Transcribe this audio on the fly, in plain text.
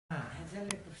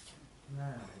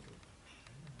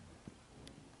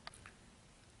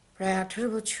প্রায় 18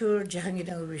 বছর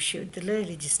জাহাঙ্গীরনগর বিশ্ববিদ্যালয়ে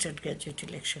রেজিস্টার্ড গ্র্যাজুয়েট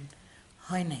ইলেকশন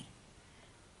হয় নাই,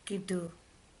 কিন্তু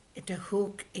এটা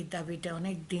হোক এই দাবিটা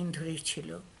অনেক দিন ধরেই ছিল।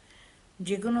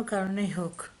 যে কোনো কারণেই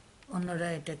হোক অন্যরা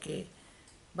এটাকে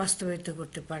বাস্তবায়িত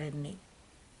করতে পারেননি।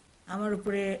 আমার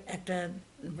উপরে একটা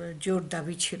জোর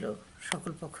দাবি ছিল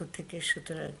সকল পক্ষ থেকে,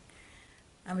 সুতরাং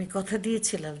আমি কথা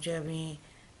দিয়েছিলাম যে আমি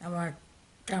আমার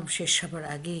টার্ম শেষ হবার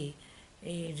আগেই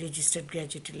এই রেজিস্টার্ড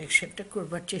গ্র্যাজুয়েট ইলেকশনটা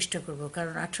করবার চেষ্টা করব,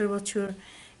 কারণ 18 বছর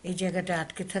এই জায়গাটা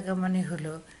আটকে থাকা মানে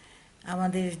হলো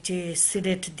আমাদের যে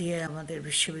সিলেট দিয়ে আমাদের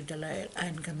বিশ্ববিদ্যালয়ের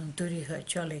আইনকানুন তৈরি হয়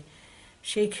চলে,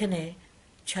 সেইখানে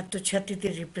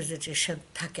ছাত্রছাত্রীদের রিপ্রেজেন্টেশন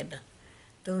থাকে না।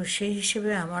 তো সেই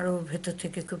হিসেবে আমারও ভেতর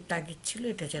থেকে খুব তাগিদ ছিল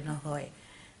এটা যেন হয়।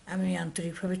 আমি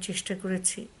আন্তরিকভাবে চেষ্টা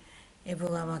করেছি এবং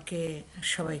আমাকে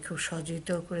সবাই খুব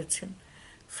সহযোগিতাও করেছেন।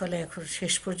 ফলে এখন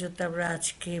শেষ পর্যন্ত আমরা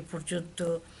আজকে পর্যন্ত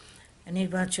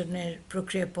নির্বাচনের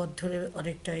প্রক্রিয়া পথ ধরে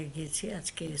অনেকটা এগিয়েছি।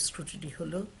 আজকে স্ক্রুটিনি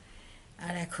হলো,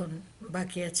 আর এখন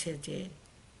বাকি আছে যে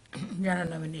যারা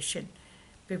নমিনেশন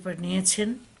পেপার নিয়েছেন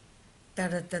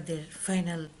তারা তাদের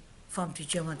ফাইনাল ফর্মটি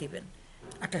জমা দেবেন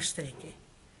 28 তারিখে,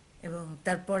 এবং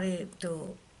তারপরে তো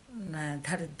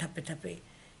ধাপে ধাপে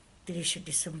 30শে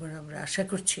ডিসেম্বর আমরা আশা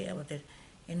করছি আমাদের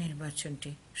এই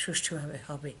নির্বাচনটি সুষ্ঠুভাবে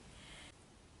হবে।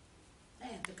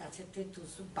 হ্যাঁ, তো কাছের থেকে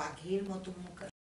বাঘের মতো মুখ